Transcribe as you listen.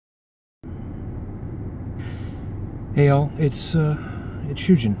Hey all, it's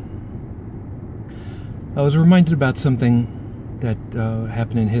Shujin. I was reminded about something that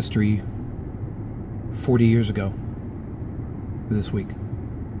happened in history 40 years ago this week.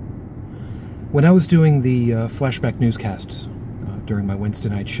 When I was doing the flashback newscasts during my Wednesday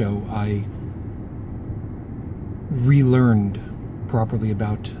night show, I relearned properly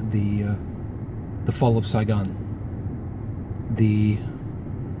about the fall of Saigon, the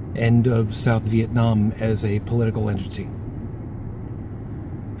end of South Vietnam as a political entity.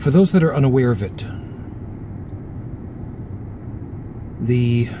 For those that are unaware of it,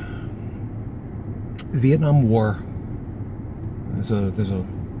 the Vietnam War, there's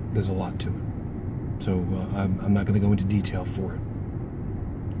a lot to it, so I'm not going to go into detail for it.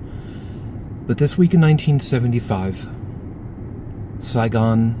 But this week in 1975,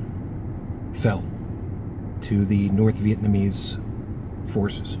 Saigon fell to the North Vietnamese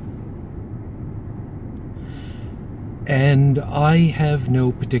forces. And I have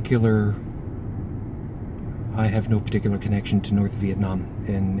no particular connection to North Vietnam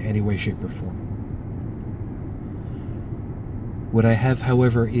in any way, shape, or form. What I have,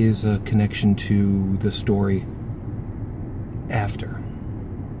 however, is a connection to the story after.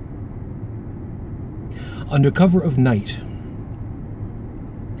 Under cover of night,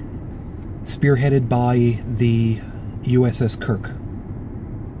 spearheaded by the USS Kirk,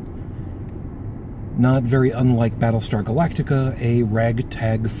 not very unlike Battlestar Galactica, a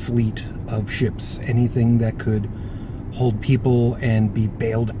ragtag fleet of ships, anything that could hold people and be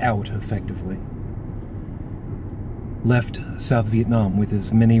bailed out effectively, left South Vietnam with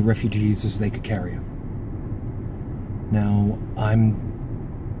as many refugees as they could carry. Now,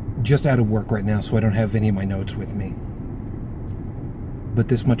 I'm just out of work right now, so I don't have any of my notes with me. But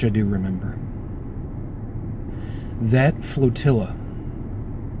this much I do remember. That flotilla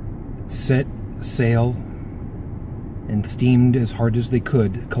set sail and steamed as hard as they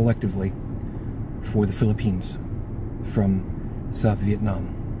could collectively for the Philippines from South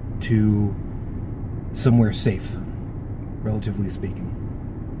Vietnam to somewhere safe, relatively speaking.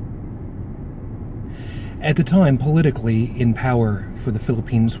 At the time, politically in power for the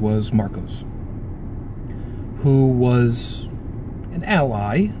Philippines was Marcos, who was an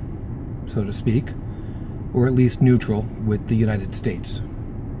ally, so to speak, or at least neutral with the United States.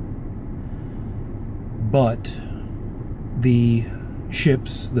 But the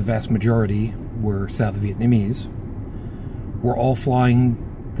ships, the vast majority were South Vietnamese, were all flying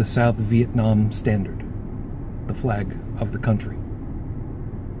the South Vietnam standard, the flag of the country.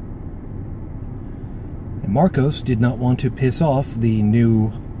 And Marcos did not want to piss off the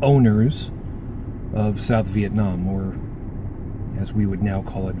new owners of South Vietnam, or as we would now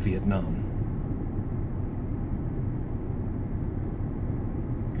call it, Vietnam.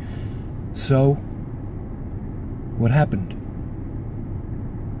 So, what happened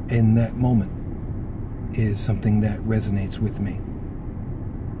in that moment is something that resonates with me.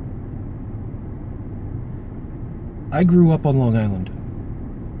 I grew up on Long Island.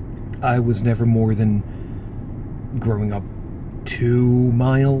 I was never more than growing up 2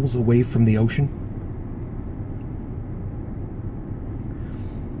 miles away from the ocean.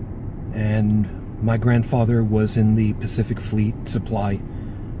 And my grandfather was in the Pacific Fleet Supply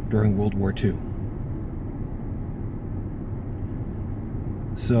during World War II.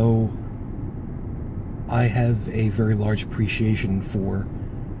 So I have a very large appreciation for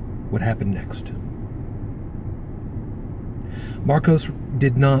what happened next. Marcos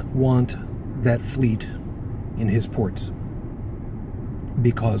did not want that fleet in his ports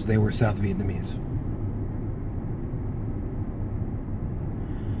because they were South Vietnamese.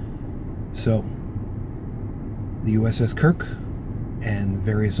 So the USS Kirk and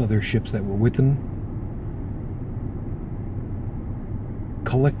various other ships that were with them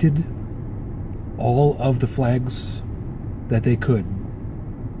collected all of the flags that they could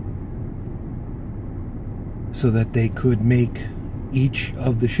so that they could make each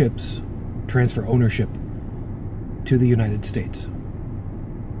of the ships transfer ownership to the United States.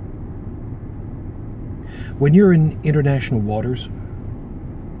 When you're in international waters,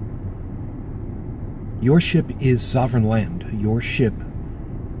 your ship is sovereign land. Your ship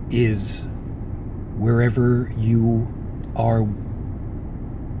is wherever you are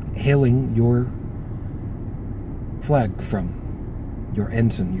hailing your flag from, your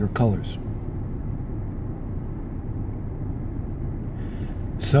ensign, your colors.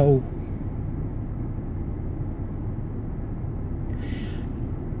 So,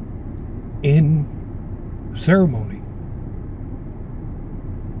 in ceremony,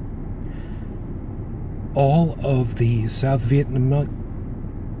 all of the South Vietnamese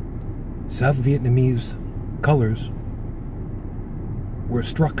colors were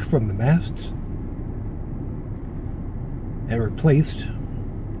struck from the masts and replaced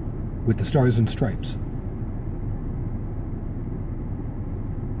with the Stars and Stripes.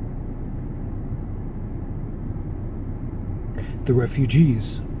 The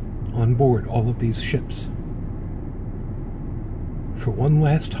refugees on board all of these ships, for one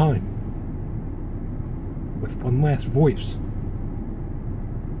last time, with one last voice,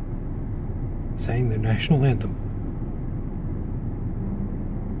 sang their national anthem.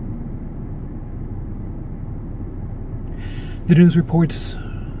 The news reports,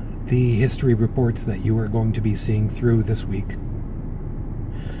 the history reports that you are going to be seeing through this week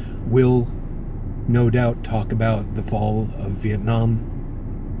will no doubt talk about the fall of Vietnam,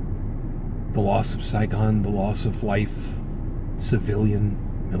 the loss of Saigon, the loss of life, civilian,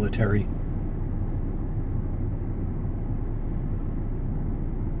 military.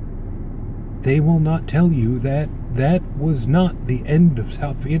 They will not tell you that that was not the end of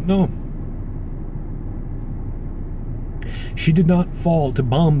South Vietnam. She did not fall to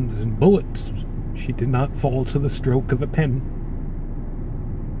bombs and bullets. She did not fall to the stroke of a pen.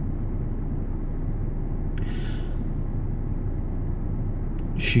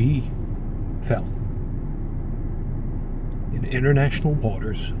 She fell in international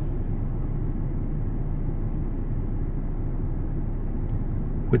waters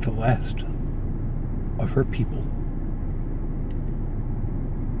with the last of her people,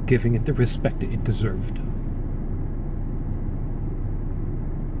 giving it the respect it deserved.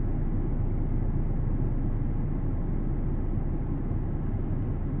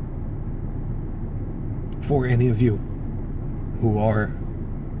 For any of you who are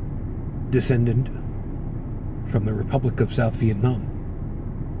descendant from the Republic of South Vietnam,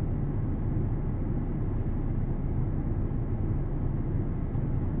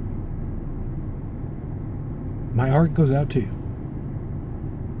 my heart goes out to you.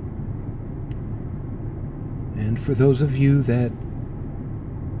 And for those of you that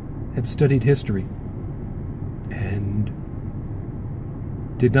have studied history and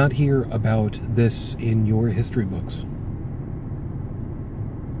did not hear about this in your history books,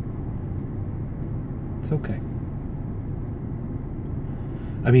 it's okay.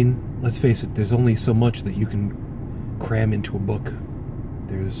 I mean, let's face it, there's only so much that you can cram into a book.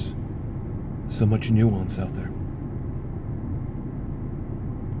 There's so much nuance out there.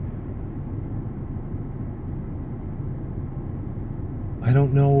 I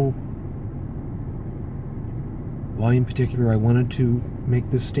don't know why in particular I wanted to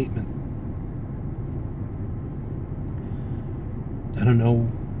make this statement. I don't know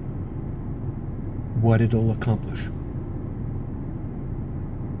what it'll accomplish.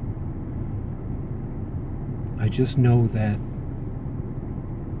 I just know that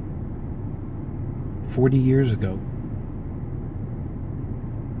 40 years ago,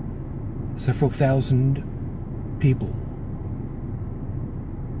 several thousand people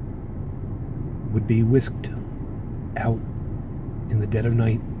would be whisked out in the dead of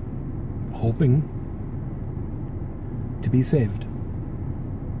night, hoping to be saved.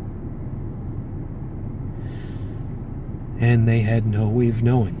 And they had no way of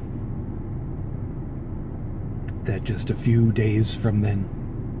knowing that just a few days from then,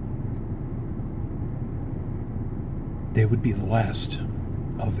 they would be the last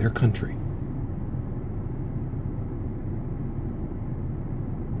of their country.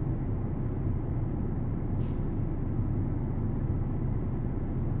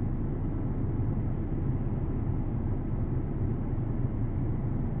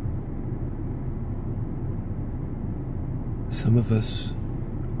 Some of us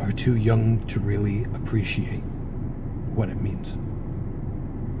are too young to really appreciate what it means.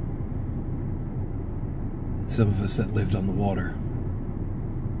 Some of us that lived on the water,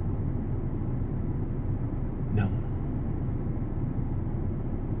 no.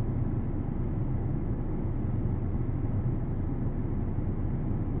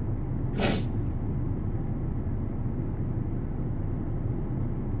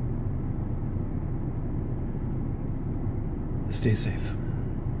 Stay safe.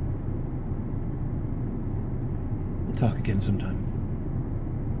 We'll talk again sometime.